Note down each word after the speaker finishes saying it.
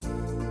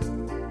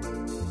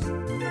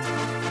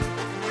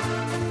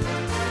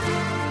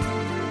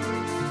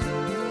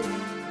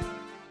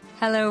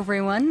Hello,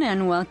 everyone,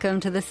 and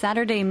welcome to the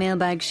Saturday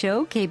Mailbag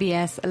Show,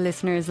 KBS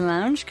Listeners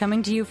Lounge,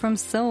 coming to you from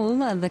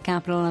Seoul, the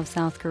capital of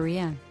South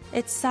Korea.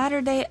 It's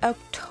Saturday,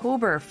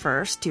 October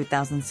 1st,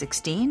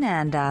 2016,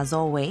 and as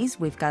always,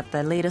 we've got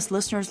the latest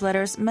listeners'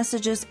 letters,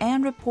 messages,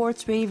 and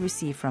reports we've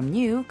received from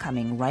you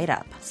coming right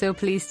up. So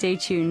please stay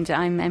tuned.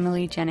 I'm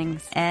Emily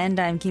Jennings. And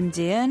I'm Kim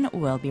Ji-eun.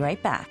 We'll be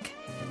right back.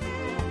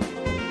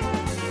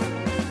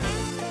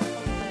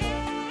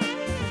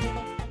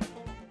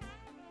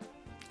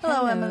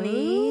 Hello,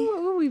 Emily.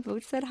 Oh, we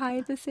both said hi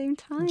at the same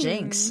time.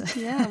 Jinx.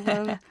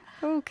 Yeah,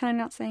 well, can I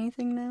not say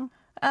anything now?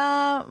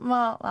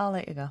 Well, I'll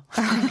let you go.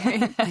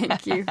 Okay,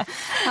 thank you.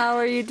 How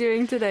are you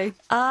doing today?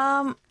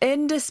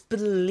 In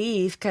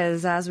disbelief,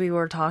 because as we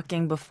were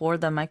talking before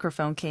the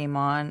microphone came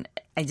on,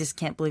 I just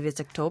can't believe it's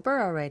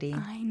October already.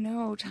 I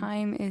know,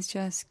 time is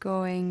just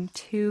going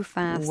too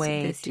fast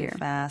Way this too year.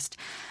 fast.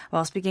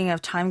 Well, speaking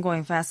of time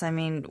going fast, I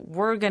mean,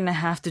 we're going to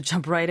have to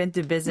jump right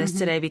into business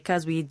today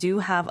because we do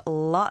have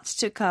lots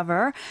to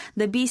cover.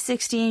 The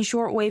B16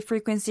 shortwave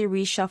frequency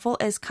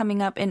reshuffle is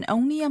coming up in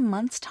only a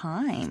month's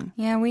time.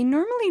 Yeah, we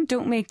normally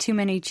don't make too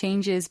many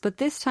changes, but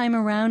this time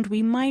around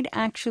we might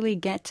actually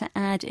get to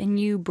add a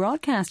new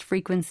broadcast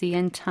frequency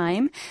and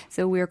time,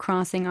 so we're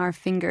crossing our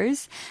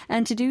fingers.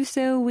 And to do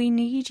so, we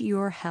need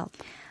your help.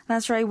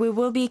 That's right. We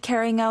will be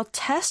carrying out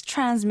test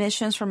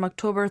transmissions from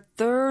October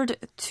 3rd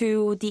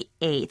to the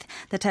 8th.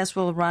 The test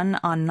will run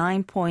on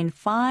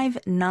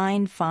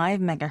 9.595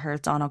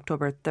 megahertz on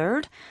October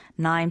 3rd,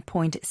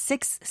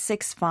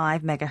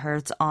 9.665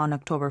 megahertz on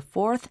October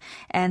 4th,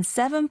 and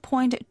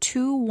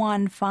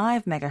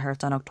 7.215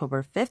 megahertz on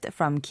October 5th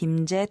from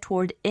Kimje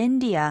toward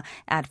India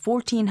at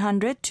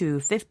 1400 to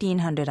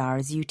 1500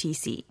 hours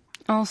UTC.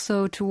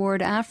 Also, toward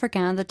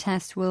Africa, the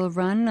test will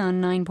run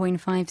on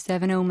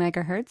 9.570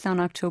 megahertz on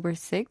October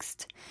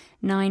 6th,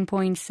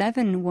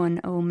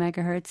 9.710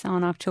 megahertz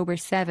on October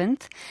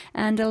 7th,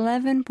 and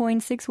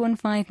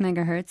 11.615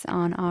 megahertz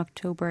on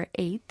October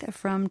 8th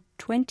from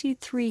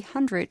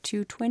 2300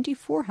 to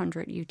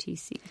 2400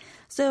 UTC.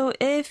 So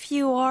if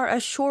you are a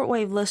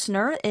shortwave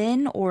listener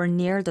in or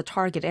near the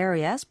target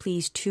areas,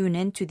 please tune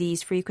in to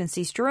these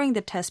frequencies during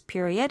the test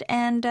period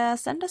and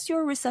send us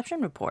your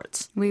reception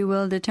reports. We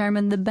will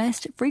determine the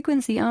best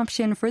frequency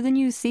option for the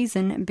new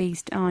season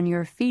based on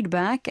your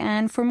feedback.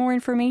 And for more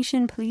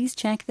information, please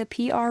check the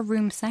PR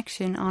Room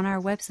section on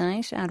our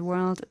website at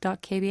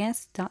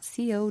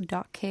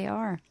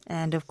world.kbs.co.kr.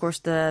 And of course,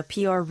 the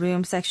PR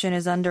Room section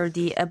is under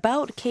the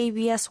About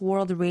KBS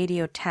World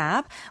Radio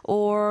tab,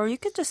 or you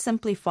could just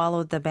simply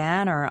follow the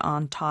banner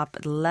on top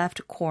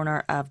left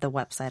corner of the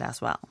website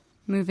as well.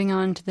 Moving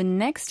on to the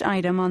next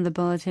item on the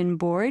bulletin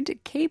board,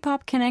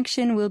 K-Pop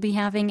Connection will be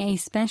having a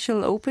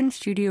special open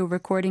studio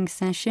recording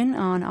session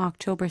on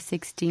October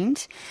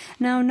 16th.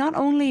 Now, not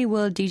only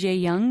will DJ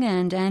Young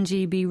and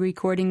Angie be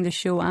recording the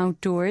show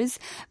outdoors,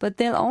 but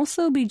they'll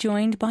also be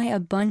joined by a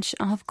bunch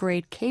of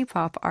great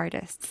K-pop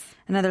artists.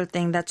 Another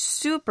thing that's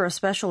super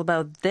special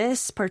about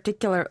this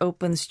particular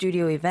open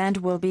studio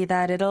event will be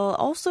that it'll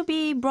also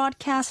be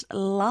broadcast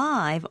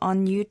live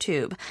on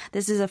YouTube.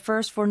 This is a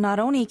first for not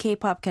only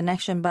K-Pop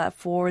Connection, but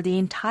for the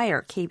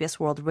entire KBS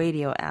World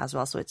Radio as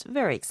well. So it's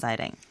very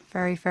exciting.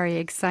 Very, very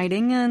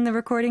exciting. And the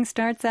recording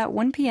starts at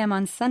 1 p.m.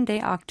 on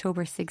Sunday,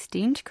 October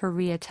 16th,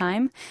 Korea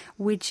time,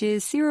 which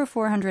is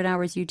 0400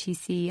 hours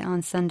UTC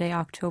on Sunday,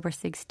 October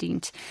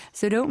 16th.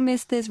 So don't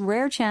miss this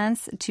rare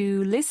chance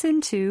to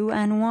listen to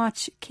and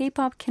watch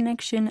K-Pop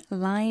Connection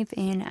live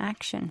in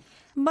action.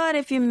 But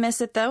if you miss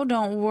it, though,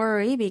 don't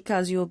worry,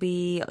 because you'll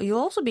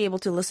also be able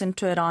to listen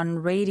to it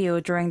on radio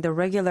during the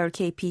regular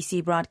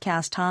KPC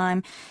broadcast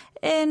time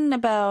in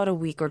about a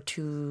week or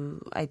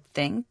two, I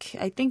think.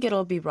 I think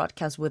it'll be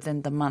broadcast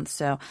within the month.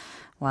 So,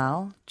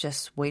 well,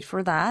 just wait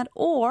for that.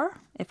 Or,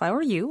 if I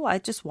were you,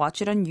 I'd just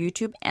watch it on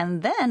YouTube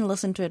and then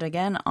listen to it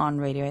again on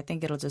radio. I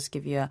think it'll just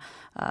give you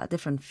a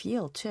different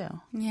feel, too.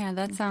 Yeah,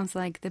 that sounds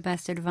like the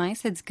best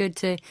advice. It's good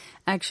to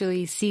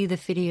actually see the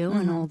video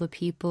and all the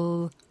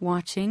people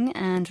watching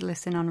and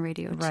listen on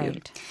radio, too.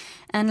 Right.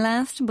 And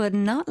last but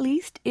not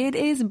least, it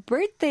is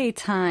birthday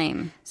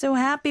time. So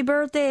happy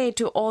birthday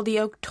to all the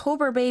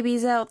October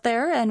babies out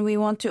there. And we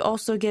want to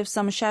also give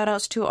some shout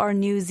outs to our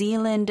New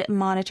Zealand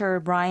monitor,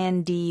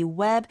 Brian D.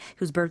 Webb,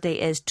 whose birthday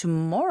is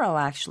tomorrow,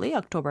 actually,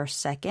 October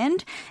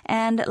 2nd.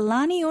 And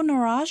Lani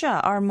Onaraja,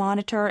 our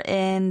monitor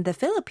in the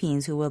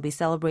Philippines, who will be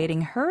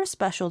celebrating her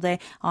special day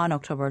on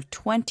October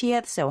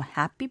 20th. So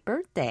happy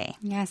birthday.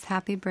 Yes,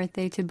 happy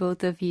birthday to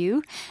both of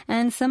you.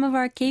 And some of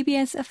our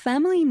KBS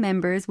family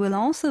members will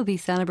also be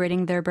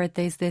celebrating their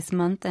birthdays this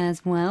month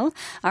as well.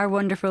 Our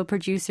wonderful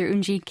producer,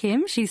 Eunji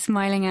Kim, she's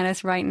smiling at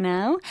us right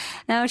now.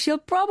 Now, she'll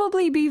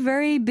probably be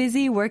very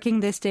busy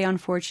working this day,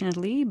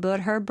 unfortunately, but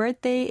her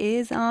birthday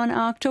is on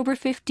October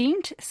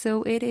 15th,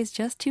 so it is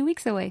just 2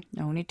 weeks away.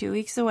 Only 2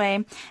 weeks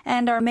away.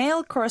 And our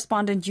male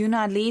correspondent,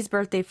 Yuna Lee's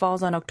birthday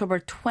falls on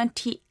October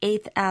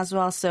 28th as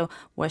well, so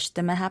wish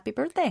them a happy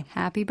birthday.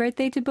 Happy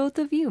birthday to both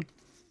of you.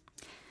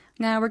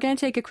 Now, we're going to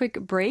take a quick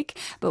break,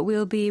 but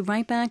we'll be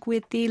right back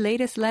with the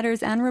latest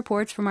letters and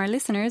reports from our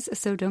listeners,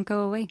 so don't go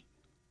away.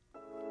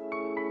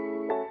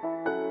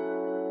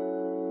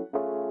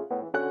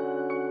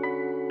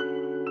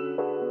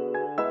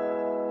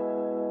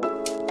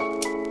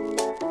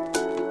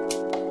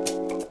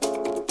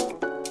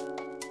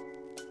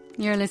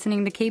 You're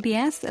listening to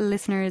KBS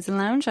Listeners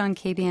Lounge on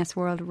KBS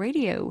World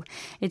Radio.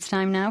 It's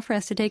time now for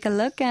us to take a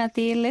look at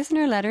the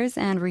listener letters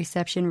and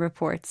reception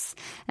reports.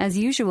 As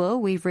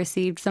usual, we've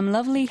received some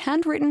lovely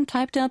handwritten,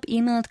 typed up,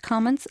 emailed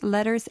comments,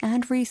 letters,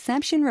 and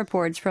reception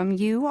reports from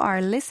you,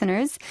 our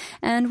listeners,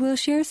 and we'll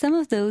share some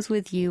of those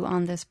with you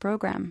on this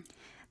program.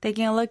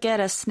 Taking a look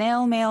at a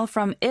snail mail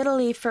from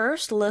Italy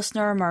first,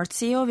 listener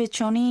Marzio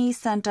Viccioni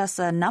sent us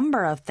a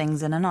number of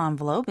things in an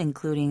envelope,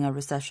 including a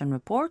reception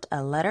report,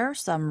 a letter,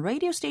 some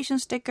radio station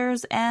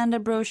stickers, and a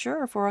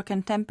brochure for a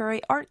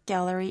contemporary art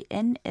gallery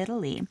in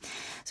Italy.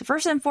 So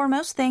first and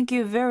foremost, thank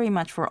you very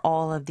much for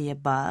all of the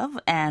above.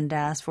 And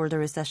as for the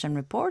reception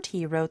report,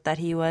 he wrote that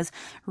he was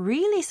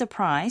really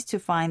surprised to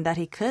find that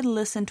he could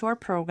listen to our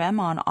program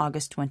on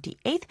August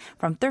 28th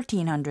from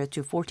 1300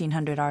 to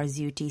 1400 hours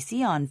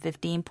UTC on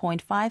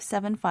 15.575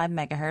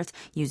 megahertz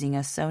using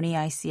a Sony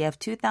ICF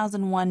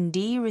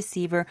 2001D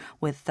receiver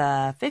with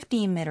a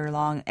 15-meter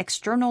long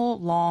external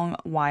long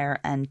wire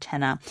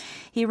antenna.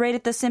 He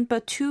rated the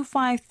SINPO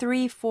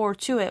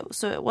 25342,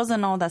 so it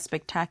wasn't all that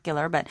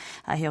spectacular, but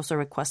he also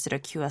requested a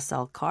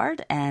QSL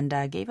card and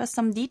gave us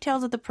some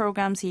details of the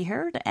programs he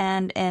heard.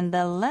 And in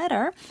the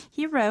letter,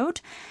 he wrote,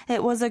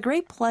 "It was a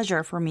great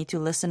pleasure for me to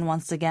listen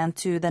once again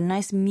to the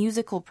nice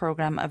musical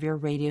program of your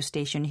radio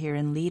station here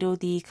in Lido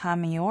di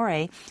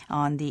Camaiore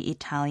on the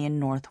Italian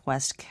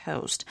northwest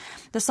coast.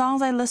 The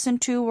songs I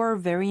listened to were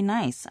very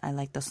nice. I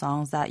like the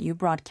songs that you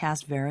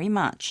broadcast very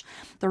much.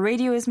 The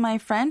radio is my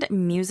friend.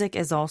 Music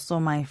is also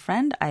my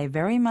friend. I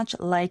very much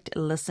liked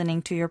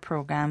listening to your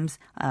programs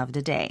of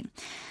the day.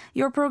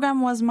 Your program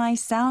was my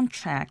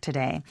soundtrack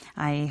today.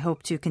 I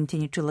hope to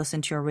continue to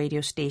listen to your radio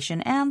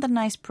station and the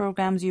nice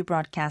programs you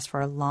broadcast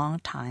for a long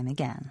time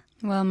again."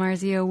 Well,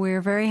 Marzio, we're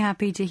very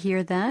happy to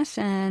hear that,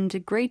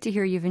 and great to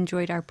hear you've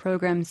enjoyed our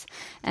programs.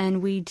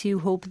 And we do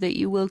hope that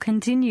you will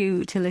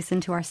continue to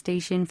listen to our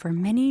station for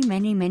many,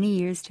 many, many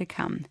years to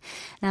come.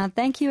 Now,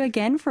 thank you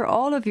again for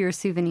all of your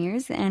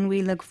souvenirs, and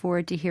we look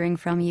forward to hearing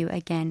from you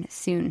again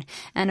soon.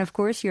 And of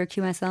course, your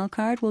QSL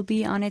card will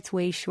be on its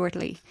way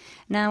shortly.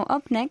 Now,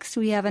 up next,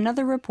 we have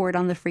another report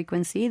on the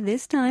frequency,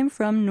 this time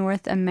from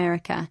North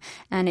America,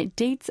 and it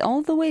dates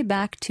all the way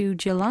back to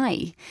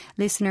July.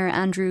 Listener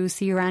Andrew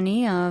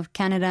Ciarani of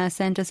Canada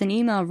sent us an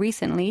email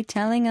recently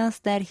telling us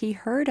that he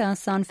heard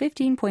us on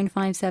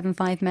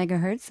 15.575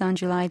 megahertz on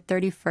July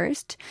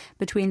 31st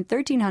between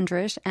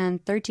 1300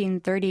 and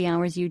 1330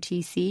 hours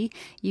UTC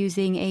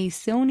using a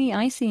Sony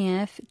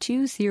ICF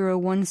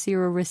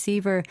 2010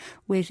 receiver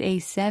with a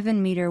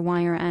 7-meter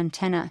wire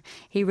antenna.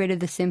 He rated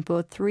the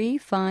SINPO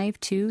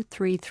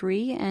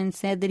 35233 and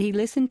said that he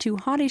listened to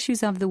Hot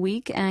Issues of the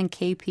Week and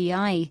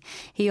KPI.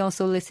 He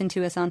also listened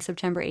to us on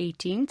September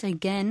 18th,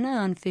 again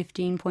on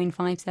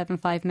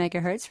 15.575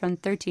 megahertz from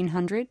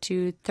 1300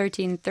 to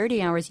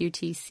 1330 hours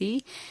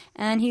UTC,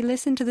 and he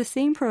listened to the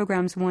same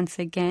programs once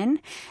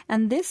again,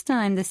 and this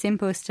time the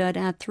SINPO stood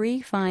at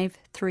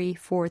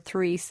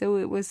 35343, so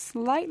it was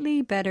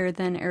slightly better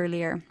than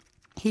earlier.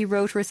 He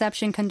wrote,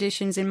 "Reception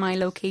conditions in my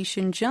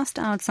location just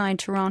outside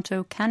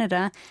Toronto,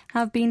 Canada,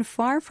 have been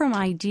far from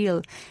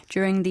ideal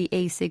during the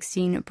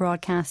A16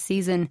 broadcast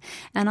season,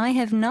 and I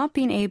have not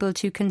been able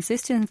to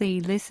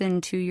consistently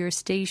listen to your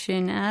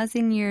station as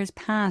in years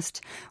past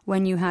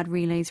when you had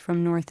relays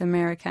from North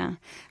America.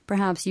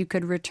 Perhaps you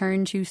could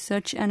return to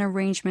such an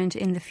arrangement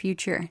in the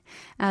future.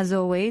 As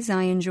always,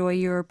 I enjoy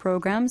your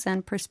programs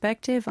and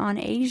perspective on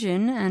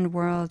Asian and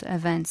world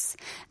events,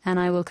 and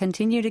I will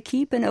continue to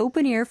keep an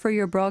open ear for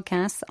your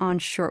broadcasts on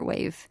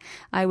shortwave.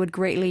 I would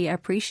greatly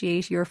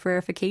appreciate your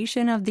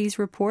verification of these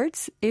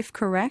reports, if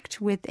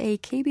correct, with a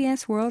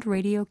KBS World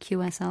Radio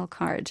QSL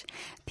card.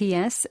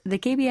 P.S. The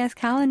KBS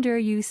calendar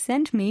you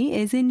sent me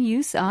is in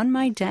use on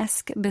my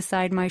desk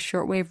beside my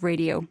shortwave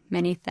radio.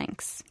 Many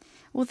thanks."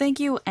 Well, thank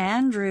you,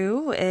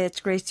 Andrew.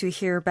 It's great to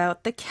hear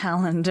about the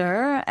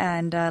calendar,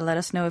 and let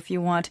us know if you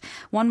want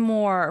one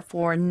more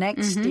for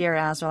next year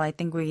as well. I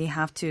think we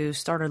have to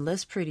start a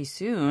list pretty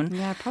soon.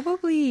 Yeah,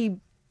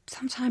 probably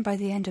sometime by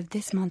the end of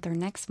this month or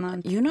next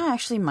month. You know,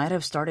 actually might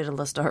have started a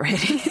list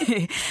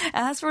already.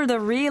 As for the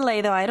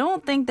relay, though, I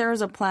don't think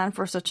there's a plan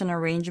for such an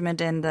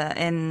arrangement in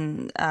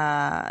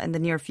the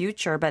near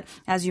future. But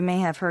as you may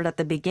have heard at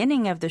the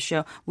beginning of the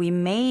show, we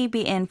may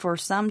be in for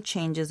some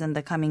changes in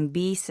the coming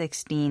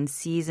B16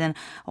 season,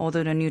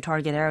 although the new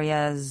target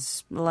area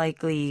is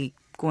likely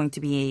going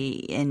to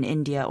be in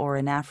India or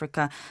in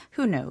Africa.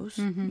 Who knows?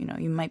 You know,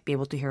 you might be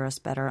able to hear us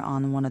better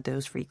on one of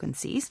those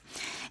frequencies.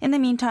 In the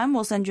meantime,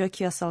 we'll send you a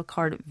QSL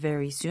card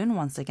very soon.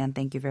 Once again,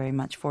 thank you very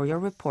much for your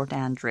report,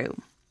 Andrew.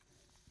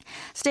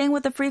 Staying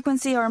with the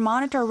frequency, our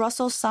monitor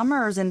Russell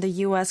Summers in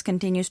the U.S.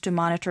 continues to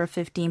monitor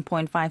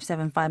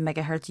 15.575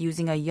 megahertz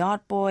using a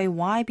Yacht Boy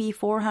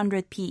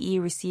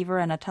YB400PE receiver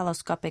and a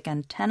telescopic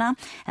antenna.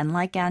 And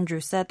like Andrew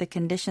said, the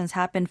conditions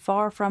have been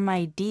far from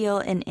ideal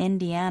in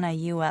Indiana,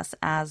 U.S.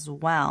 as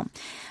well.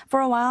 For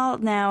a while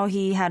now,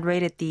 he had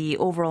rated the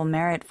overall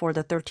merit for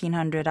the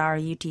 1300-hour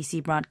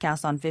UTC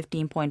broadcast on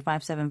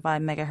 15.575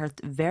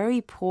 megahertz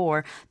very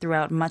poor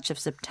throughout much of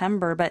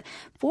September. But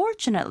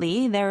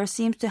fortunately, there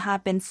seems to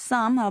have been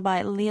some,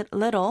 albeit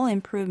little,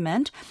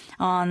 improvement.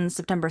 On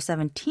September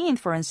 17th,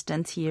 for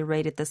instance, he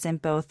rated the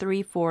SINPO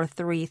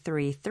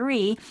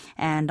 34333,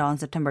 and on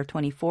September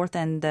 24th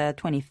and the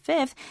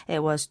 25th,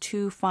 it was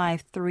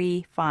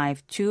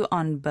 25352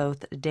 on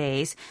both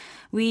days.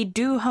 We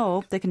do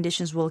hope the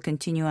conditions will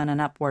continue on an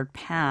upward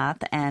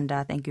path, and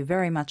thank you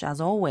very much, as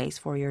always,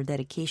 for your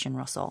dedication,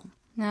 Russell.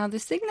 Now, the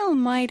signal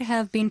might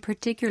have been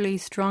particularly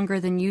stronger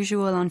than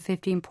usual on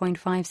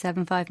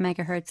 15.575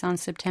 megahertz on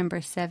September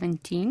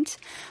 17th.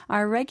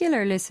 Our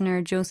regular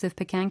listener, Joseph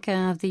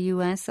Pakanka of the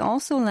US,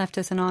 also left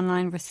us an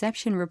online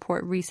reception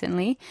report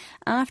recently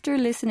after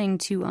listening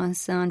to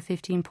us on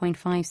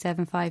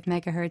 15.575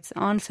 megahertz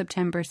on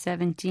September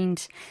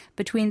 17th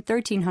between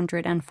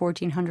 1300 and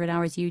 1400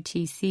 hours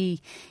UTC.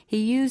 He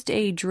used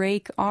a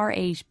Drake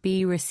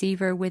R8B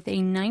receiver with a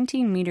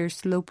 19-meter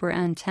sloper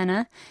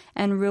antenna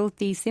and wrote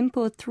the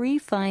SINPO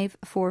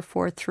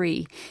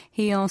 35443.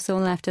 He also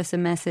left us a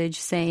message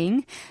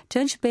saying,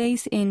 Touch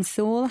Base in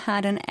Seoul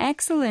had an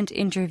excellent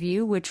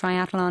interview with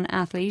triathlon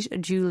athlete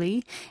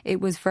Julie. It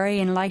was very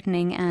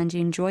enlightening and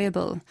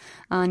enjoyable.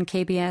 On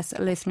KBS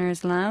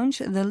Listeners Lounge,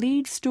 the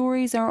lead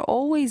stories are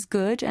always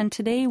good, and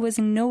today was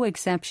no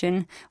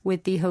exception,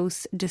 with the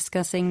hosts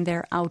discussing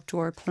their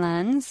outdoor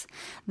plans.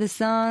 The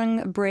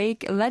song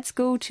break Let's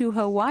Go to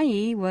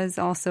Hawaii was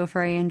also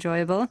very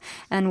enjoyable,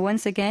 and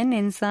once again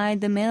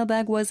inside the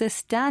mailbag was a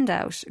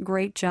standout.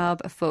 Great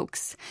job,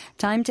 folks.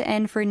 Time to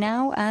end for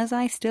now, as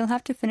I still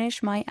have to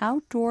finish my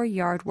outdoor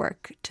yard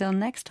work. Till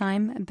next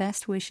time,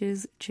 best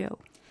wishes, Joe.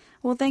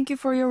 Well, thank you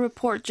for your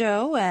report,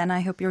 Joe, and I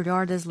hope your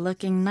yard is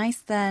looking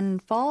nice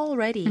and fall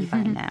ready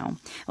by now.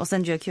 We'll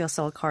send you a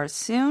QSL card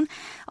soon.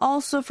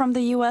 Also from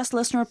the U.S.,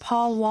 listener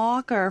Paul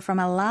Walker from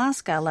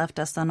Alaska left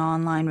us an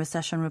online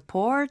recession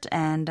report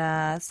and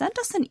sent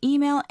us an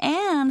email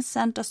and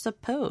sent us a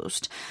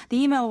post.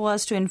 The email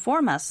was to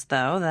inform us,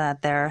 though,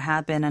 that there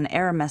had been an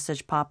error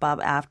message pop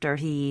up after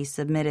he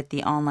submitted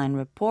the online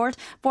report.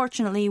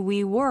 Fortunately,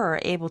 we were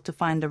able to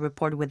find the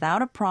report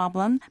without a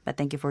problem, but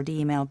thank you for the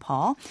email,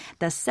 Paul.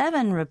 The 7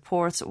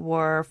 reports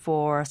were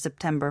for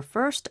September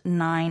 1st,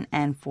 9,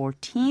 and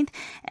 14th,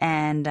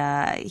 and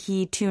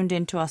he tuned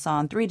into us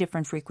on 3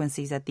 different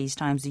frequencies at these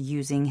times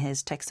using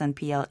his Texan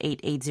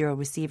PL880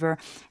 receiver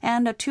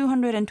and a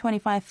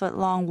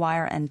 225-foot-long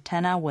wire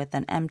antenna with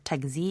an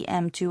MTEC-Z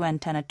M2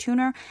 antenna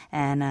tuner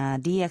and a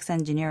DX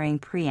Engineering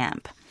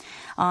preamp.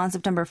 On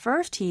September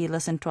 1st, he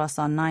listened to us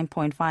on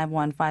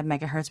 9.515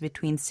 megahertz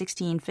between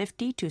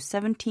 1650 to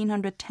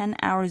 1710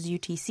 hours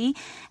UTC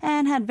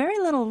and had very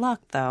little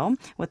luck, though,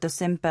 with the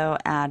SINPO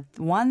at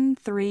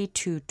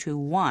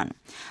 13221.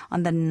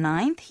 On the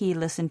 9th, he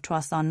listened to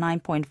us on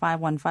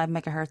 9.515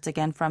 megahertz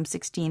again from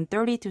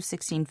 1630 to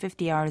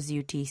 1650 hours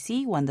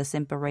UTC when the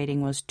SINPO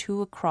rating was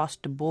 2 across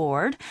the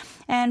board.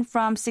 And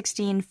from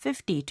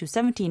 1650 to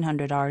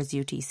 1700 hours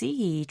UTC,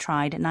 he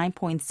tried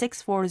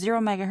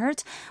 9.640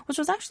 megahertz, which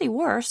was actually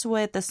worse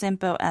with the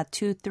SINPO at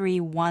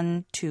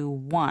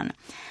 23121.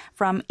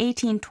 From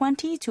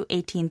 1820 to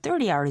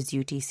 1830 hours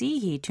UTC,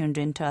 he tuned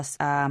into us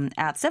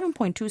at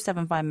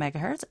 7.275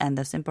 megahertz, and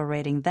the SINPO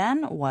rating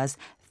then was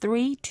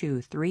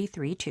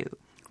 32332.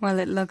 Well,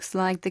 it looks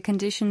like the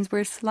conditions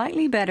were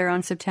slightly better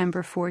on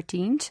September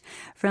 14th.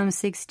 From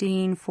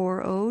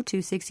 1640 to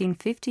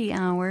 1650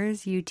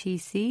 hours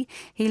UTC,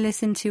 he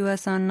listened to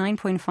us on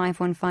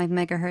 9.515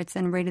 megahertz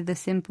and rated the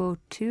SINPO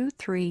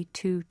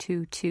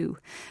 23222.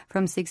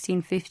 From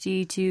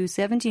 1650 to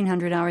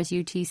 1700 hours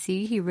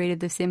UTC, he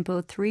rated the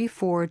SINPO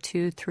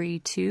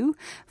 34232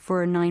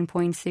 for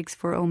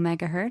 9.640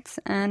 megahertz.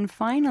 And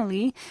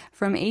finally,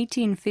 from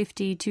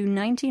 1850 to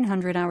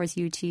 1900 hours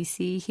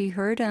UTC, he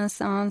heard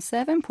us on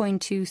 7.275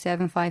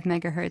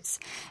 megahertz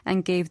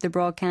and gave the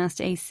broadcast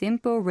a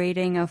SINPO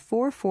rating of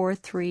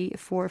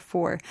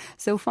 44344.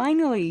 So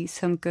finally,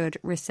 some good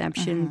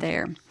reception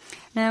there.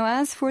 Now,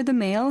 as for the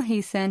mail,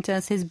 he sent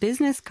us his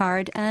business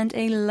card and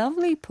a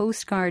lovely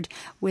postcard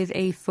with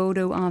a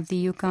photo of the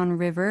Yukon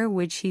River,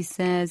 which he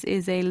says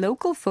is a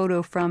local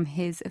photo from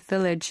his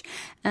village.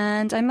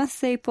 And I must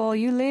say, Paul,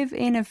 you live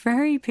in a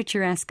very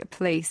picturesque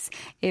place.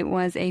 It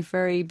was a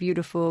very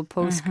beautiful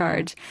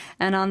postcard.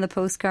 And on the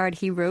postcard,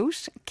 he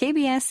wrote,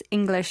 KBS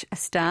English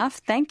staff,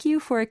 thank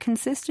you for a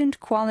consistent,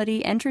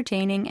 quality,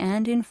 entertaining,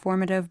 and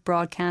informative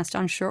broadcast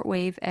on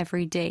shortwave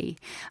every day.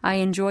 I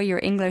enjoy your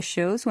English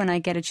shows when I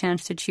get a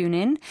chance to tune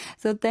in.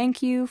 So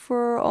thank you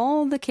for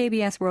all the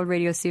KBS World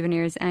Radio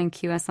souvenirs and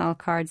QSL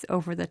cards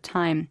over the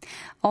time.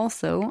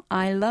 Also,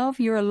 I love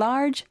your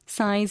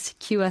large-sized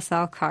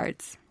QSL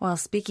cards. Well,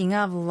 speaking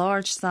of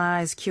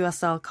large-size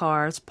QSL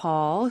cards,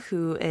 Paul,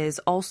 who is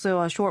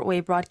also a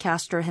shortwave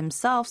broadcaster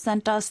himself,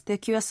 sent us the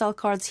QSL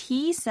cards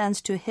he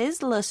sends to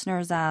his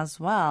listeners as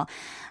well.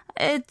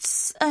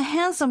 It's a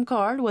handsome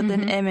card with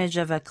an image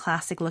of a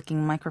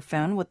classic-looking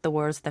microphone with the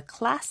words, "The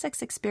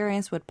Classics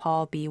Experience with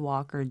Paul B.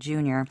 Walker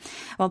Jr."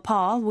 Well,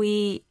 Paul,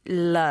 we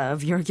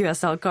love your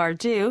QSL card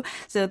too,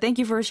 so thank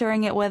you for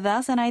sharing it with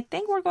us, and I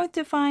think we're going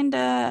to find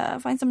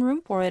some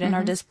room for it in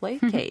our display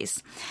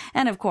case.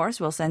 And of course,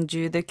 we'll send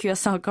you the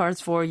QSL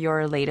cards for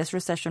your latest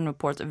recession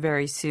reports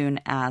very soon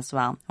as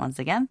well. Once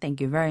again,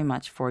 thank you very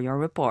much for your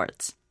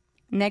reports.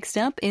 Next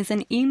up is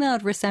an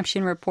emailed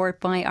reception report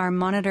by our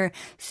monitor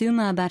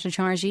Suma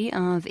Bhattacharjee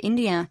of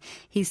India.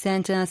 He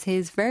sent us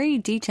his very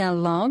detailed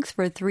logs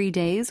for 3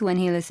 days when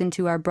he listened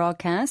to our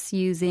broadcasts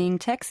using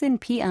Texan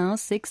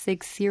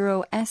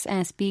PL660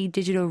 SSB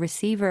digital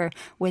receiver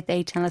with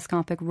a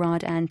telescopic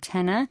rod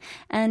antenna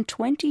and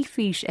 20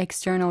 feet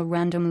external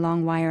random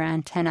long wire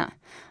antenna.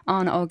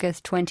 On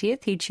August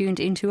 20th, he tuned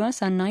into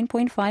us on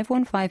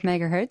 9.515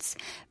 megahertz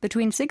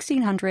between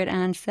 1600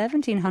 and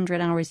 1700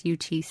 hours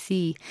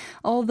UTC,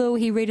 although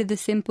he rated the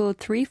simple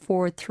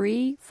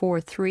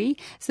 34343,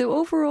 so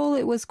overall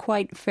it was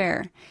quite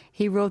fair.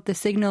 He wrote the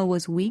signal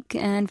was weak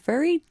and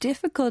very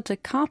difficult to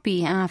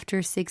copy after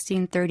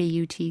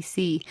 1630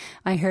 UTC.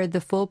 I heard the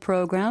full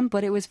program,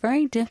 but it was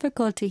very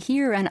difficult to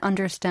hear and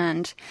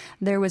understand.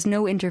 There was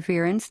no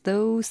interference,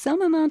 though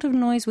some amount of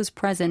noise was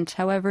present.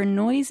 However,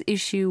 noise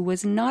issue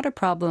was not a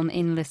problem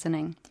in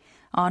listening.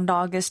 On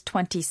August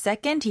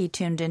 22nd, he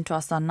tuned into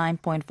us on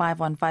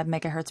 9.515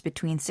 megahertz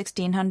between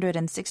 1600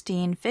 and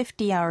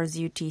 1650 hours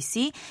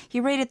UTC.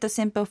 He rated the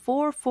SINPO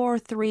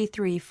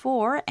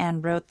 44334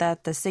 and wrote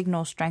that the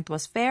signal strength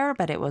was fair,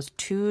 but it was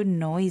too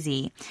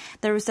noisy.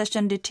 The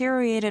reception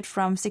deteriorated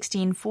from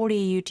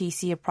 1640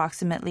 UTC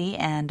approximately,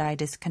 and I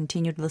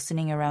discontinued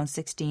listening around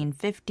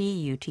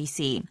 1650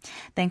 UTC.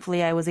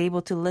 Thankfully, I was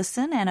able to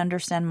listen and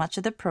understand much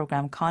of the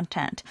program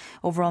content.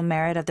 Overall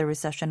merit of the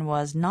reception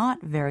was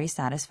not very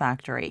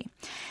satisfactory.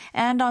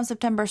 And on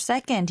September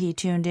 2nd, he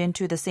tuned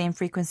into the same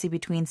frequency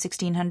between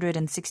 1600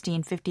 and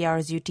 1650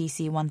 hours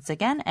UTC once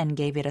again and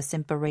gave it a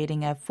SINPO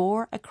rating of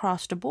 4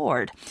 across the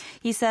board.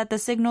 He said the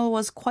signal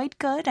was quite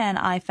good and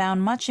I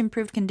found much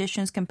improved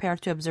conditions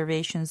compared to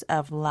observations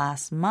of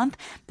last month.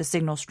 The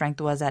signal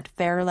strength was at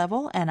fair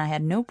level and I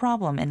had no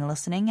problem in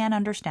listening and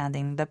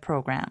understanding the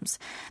programs.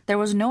 There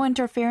was no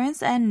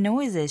interference and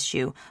noise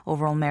issue.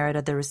 Overall merit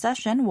of the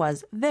reception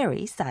was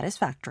very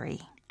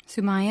satisfactory.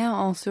 Sumaya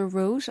also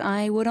wrote,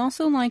 I would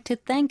also like to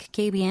thank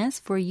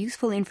KBS for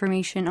useful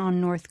information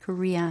on North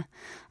Korea.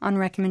 On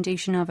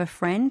recommendation of a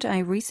friend, I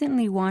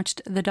recently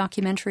watched the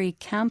documentary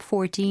Camp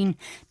 14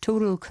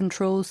 Total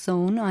Control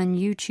Zone on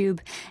YouTube,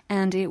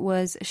 and it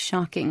was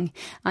shocking.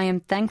 I am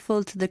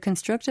thankful to the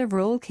constructive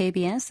role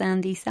KBS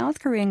and the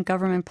South Korean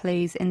government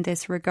plays in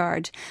this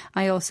regard.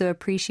 I also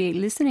appreciate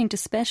listening to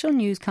special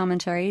news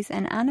commentaries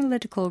and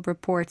analytical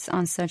reports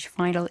on such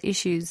vital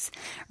issues.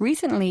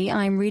 Recently,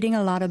 I'm reading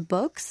a lot of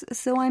books,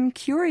 so I'm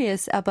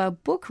curious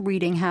about book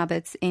reading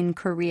habits in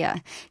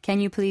Korea. Can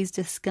you please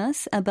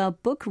discuss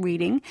about book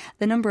reading,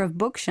 the number of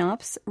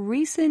bookshops,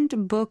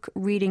 recent book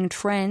reading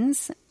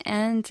trends,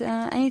 and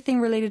anything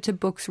related to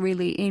books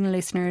really in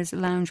Listeners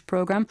Lounge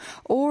program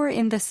or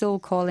in the Soul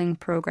Calling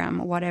program,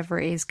 whatever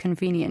is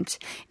convenient.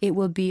 It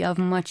will be of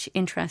much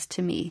interest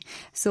to me.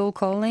 Soul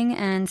Calling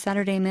and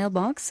Saturday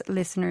Mailbox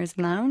Listeners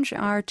Lounge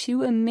are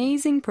two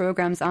amazing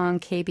programs on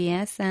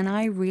KBS, and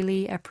I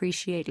really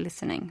appreciate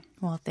listening.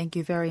 Well, thank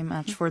you very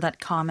much for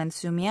that comment,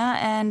 Sumya.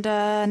 And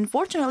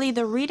unfortunately,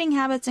 the reading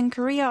habits in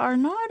Korea are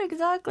not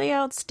exactly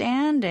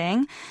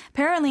outstanding.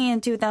 Apparently, in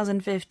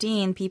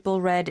 2015,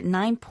 people read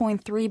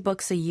 9.3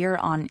 books a year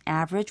on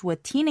average,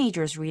 with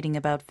teenagers reading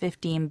about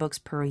 15 books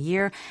per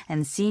year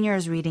and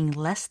seniors reading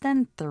less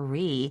than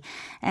 3.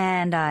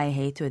 And I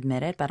hate to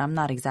admit it, but I'm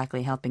not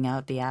exactly helping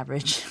out the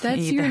average. That's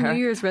either. your New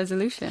Year's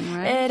resolution,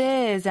 right? It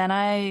is. And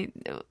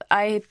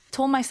I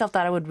told myself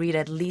that I would read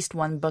at least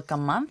one book a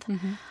month.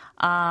 Mm-hmm.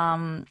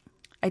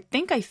 I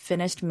think I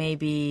finished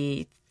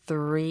maybe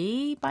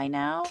 3 by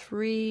now.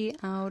 3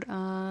 out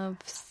of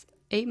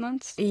 8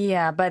 months?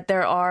 Yeah, but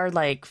there are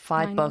like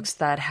 5 books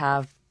that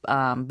have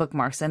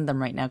bookmarks in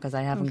them right now because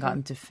I haven't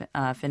gotten to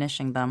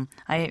finishing them.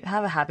 I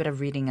have a habit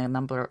of reading a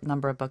number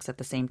of books at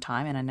the same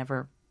time, and I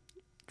never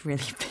really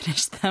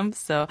finished them.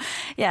 So,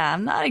 yeah,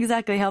 I'm not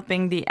exactly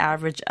helping the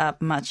average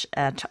up much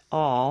at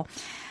all.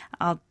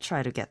 I'll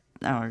try to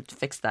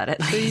fix that at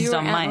least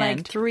on my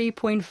end. So you're at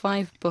like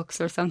 3.5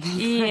 books or something.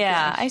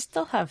 Yeah, I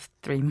still have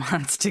 3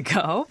 months to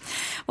go.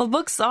 Well,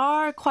 books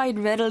are quite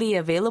readily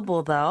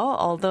available, though,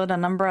 although the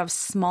number of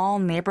small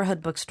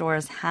neighborhood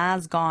bookstores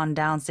has gone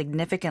down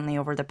significantly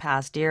over the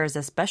past years,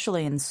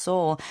 especially in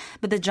Seoul.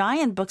 But the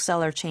giant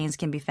bookseller chains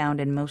can be found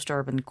in most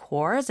urban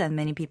cores, and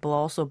many people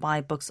also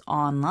buy books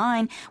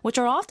online, which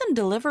are often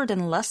delivered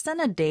in less than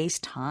a day's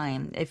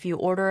time. If you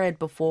order it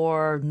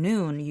before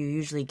noon, you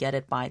usually get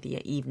it by the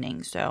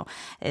evening. So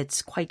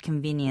it's quite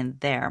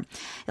convenient there.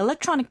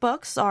 Electronic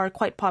books are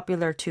quite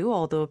popular too,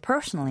 although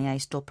personally I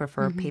still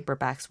prefer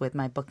paperbacks with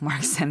my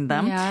bookmarks in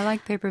them. Yeah, I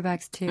like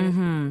paperbacks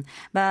too.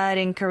 But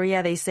in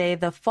Korea, they say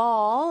the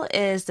fall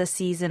is the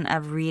season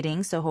of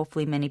reading, so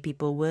hopefully many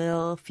people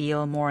will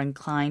feel more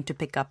inclined to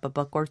pick up a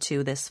book or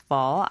two this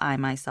fall, I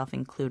myself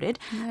included.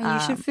 Yeah,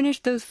 you should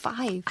finish those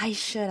 5. I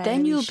should.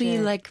 Then you'll be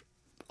should. like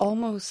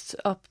almost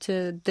up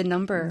to the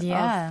number of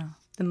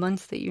the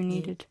months that you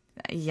needed.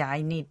 Yeah,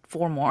 I need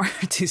 4 more.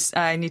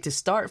 I need to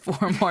start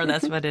 4 more.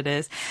 That's what it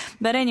is.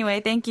 But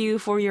anyway, thank you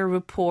for your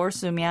report,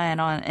 Sumia,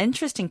 and an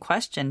interesting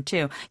question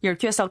too. Your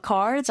QSL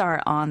cards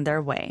are on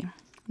their way.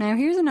 Now,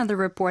 here's another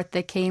report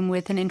that came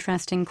with an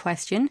interesting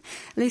question.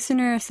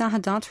 Listener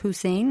Sahadat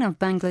Hussain of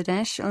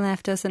Bangladesh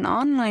left us an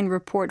online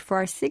report for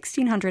our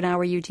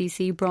 1600-hour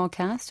UTC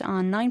broadcast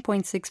on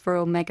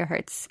 9.64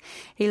 megahertz.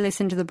 He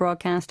listened to the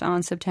broadcast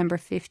on September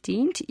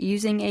 15th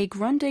using a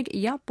Grundig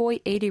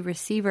Yachtboy 80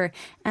 receiver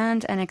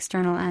and an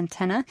external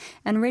antenna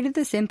and rated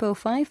the SINPO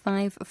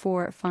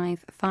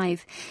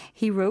 55455.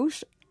 He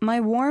wrote, "My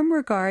warm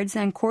regards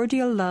and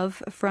cordial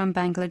love from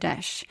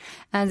Bangladesh.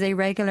 As a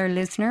regular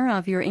listener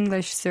of your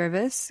English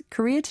service,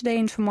 Korea Today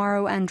and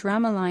Tomorrow and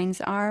Drama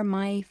Lines are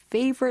my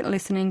favorite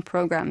listening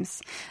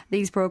programs.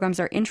 These programs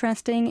are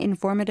interesting,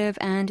 informative,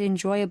 and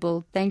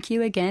enjoyable. Thank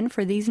you again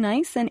for these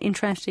nice and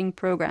interesting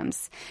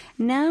programs.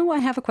 Now I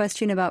have a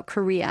question about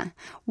Korea.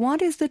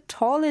 What is the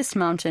tallest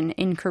mountain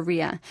in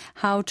Korea?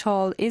 How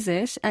tall is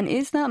it? And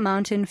is that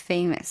mountain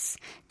famous?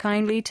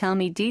 Kindly tell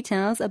me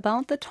details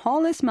about the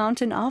tallest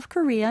mountain of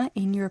Korea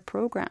in your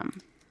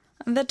program."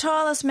 The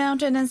tallest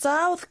mountain in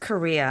South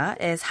Korea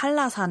is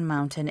Hallasan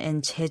Mountain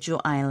in Jeju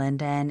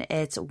Island, and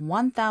it's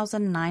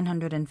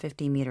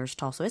 1,950 meters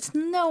tall. So it's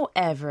no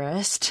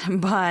Everest,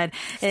 but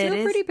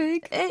Still pretty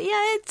big.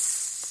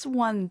 It's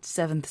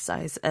 1/7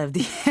 size of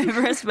the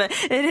Everest, but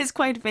it is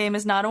quite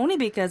famous, not only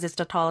because it's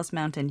the tallest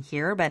mountain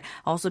here, but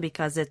also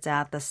because it's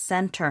at the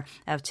center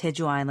of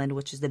Jeju Island,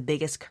 which is the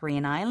biggest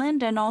Korean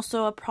island and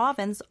also a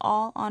province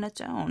all on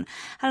its own.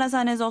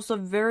 Hallasan is also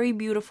very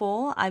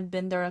beautiful. I've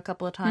been there a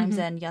couple of times,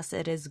 and yes,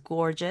 it is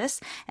gorgeous.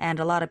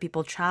 And a lot of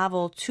people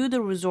travel to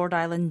the resort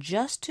island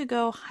just to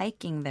go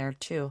hiking there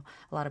too.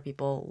 A lot of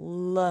people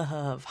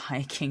love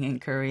hiking in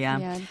Korea.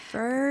 Yeah,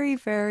 very,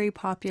 very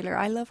popular.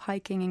 I love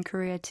hiking in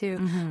Korea too.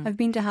 I've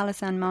been to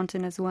Hallasan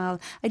Mountain as well.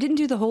 I didn't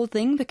do the whole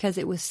thing because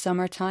it was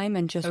summertime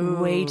and just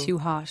way too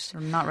hot.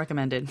 Not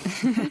recommended.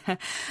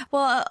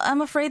 Well,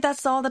 I'm afraid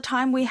that's all the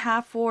time we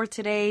have for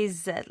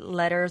today's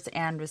letters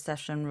and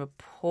recession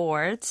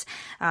reports.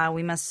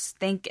 We must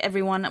thank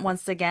everyone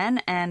once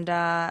again, and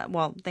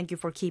thank you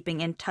for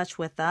keeping in touch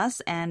with us.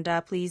 And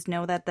please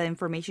know that the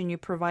information you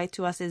provide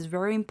to us is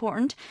very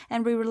important,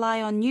 and we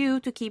rely on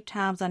you to keep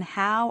tabs on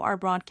how our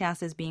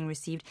broadcast is being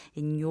received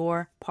in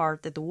your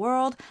part of the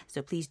world.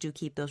 So please do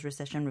keep those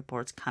recession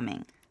reports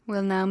coming.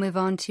 We'll now move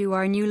on to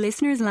our new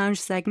Listeners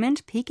Lounge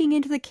segment, peeking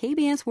into the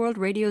KBS World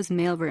Radio's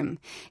mailroom.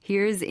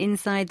 Here's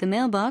Inside the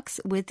Mailbox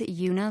with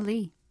Yuna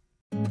Lee.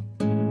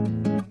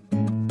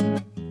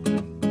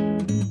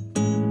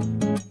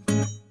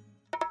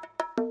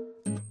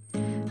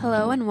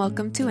 Hello and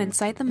welcome to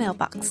Inside the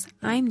Mailbox.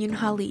 I'm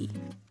Yoonha Lee.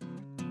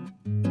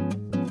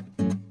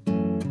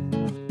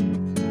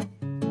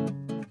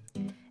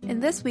 In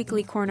this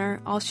weekly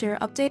corner, I'll share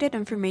updated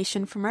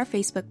information from our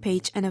Facebook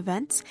page and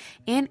events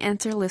and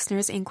answer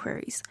listeners'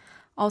 inquiries.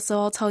 Also,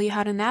 I'll tell you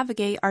how to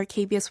navigate our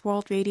KBS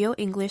World Radio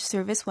English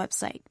Service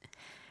website.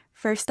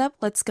 First up,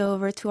 let's go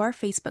over to our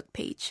Facebook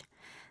page.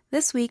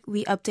 This week,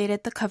 we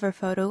updated the cover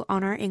photo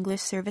on our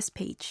English Service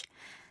page.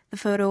 The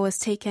photo was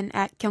taken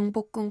at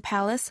Gyeongbokgung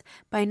Palace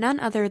by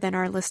none other than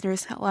our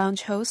Listeners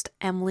Lounge host,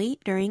 Emily,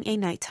 during a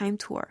nighttime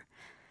tour.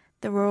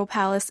 The Royal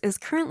Palace is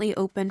currently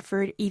open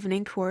for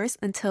evening tours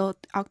until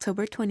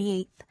October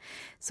 28th,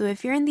 so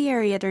if you're in the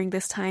area during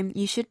this time,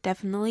 you should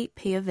definitely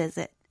pay a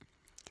visit.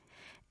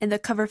 In the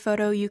cover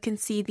photo, you can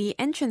see the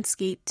entrance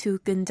gate to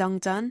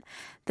Geunjeongjeon,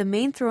 the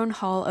main throne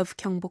hall of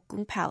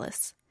Gyeongbokgung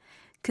Palace.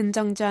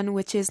 Geunjeongjeon,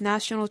 which is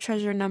National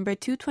Treasure number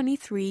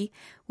 223,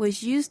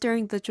 was used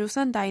during the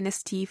Joseon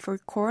Dynasty for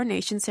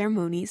coronation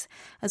ceremonies,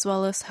 as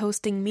well as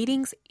hosting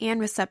meetings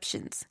and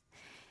receptions.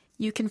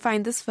 You can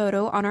find this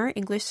photo on our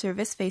English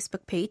Service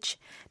Facebook page,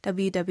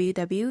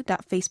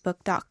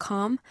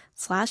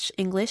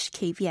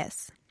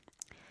 www.facebook.com/EnglishKBS.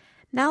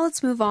 Now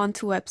let's move on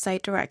to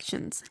website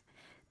directions.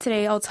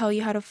 Today I'll tell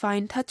you how to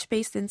find Touch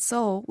Base in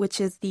Seoul,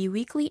 which is the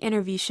weekly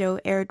interview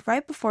show aired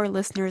right before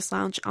Listeners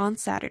Lounge on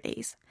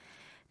Saturdays.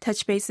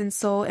 Touch Base in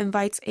Seoul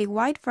invites a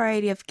wide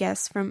variety of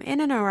guests from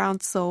in and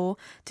around Seoul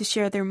to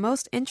share their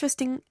most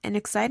interesting and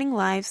exciting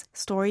lives,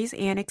 stories,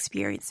 and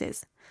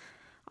experiences.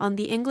 On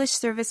the English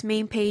Service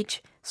main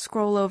page,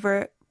 scroll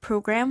over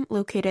Program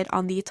located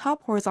on the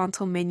top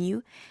horizontal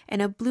menu,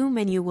 and a blue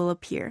menu will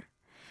appear.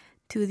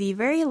 To the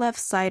very left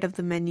side of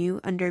the menu,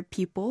 under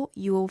People,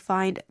 you will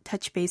find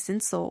Touch Base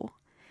in Seoul.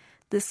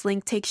 This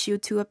link takes you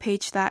to a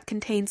page that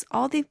contains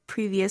all the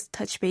previous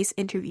Touch Base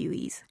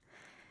interviewees.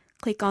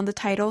 Click on the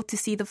title to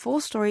see the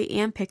full story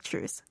and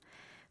pictures.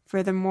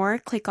 Furthermore,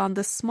 click on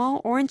the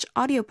small orange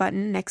audio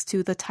button next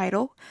to the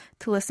title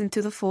to listen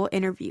to the full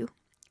interview.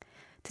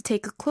 To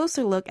take a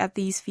closer look at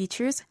these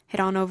features, head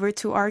on over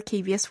to our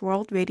KBS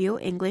World Radio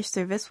English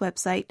Service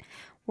website,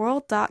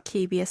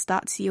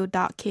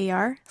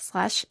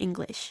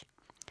 world.kbs.co.kr/English.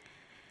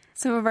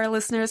 Some of our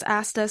listeners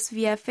asked us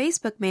via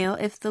Facebook mail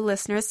if the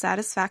listener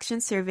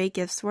satisfaction survey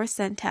gifts were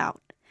sent out.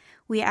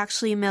 We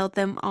actually mailed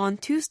them on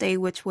Tuesday,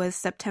 which was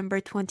September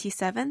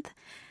 27th.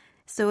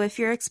 So if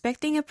you're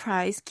expecting a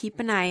prize, keep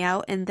an eye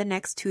out in the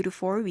next 2 to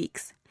 4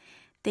 weeks.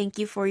 Thank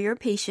you for your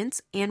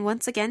patience, and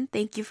once again,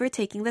 thank you for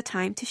taking the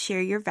time to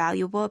share your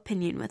valuable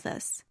opinion with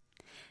us.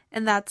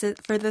 And that's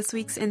it for this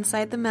week's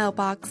Inside the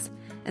Mailbox.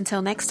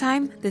 Until next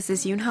time, this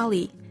is Yoon-ha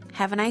Lee.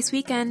 Have a nice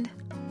weekend.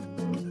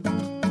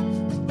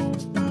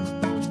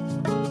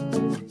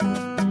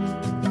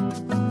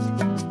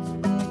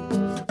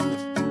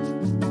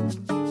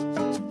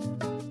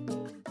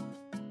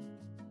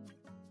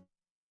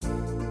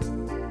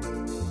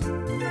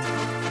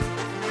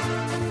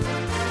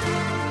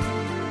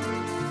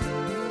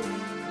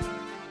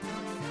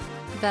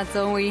 That's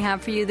all we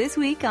have for you this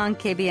week on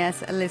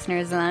KBS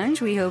Listeners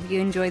Lounge. We hope you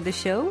enjoyed the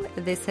show.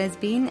 This has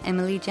been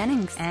Emily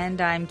Jennings.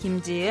 And I'm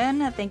Kim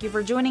Ji-eun. Thank you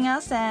for joining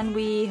us, and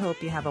we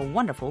hope you have a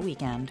wonderful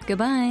weekend.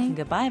 Goodbye.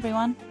 Goodbye,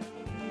 everyone.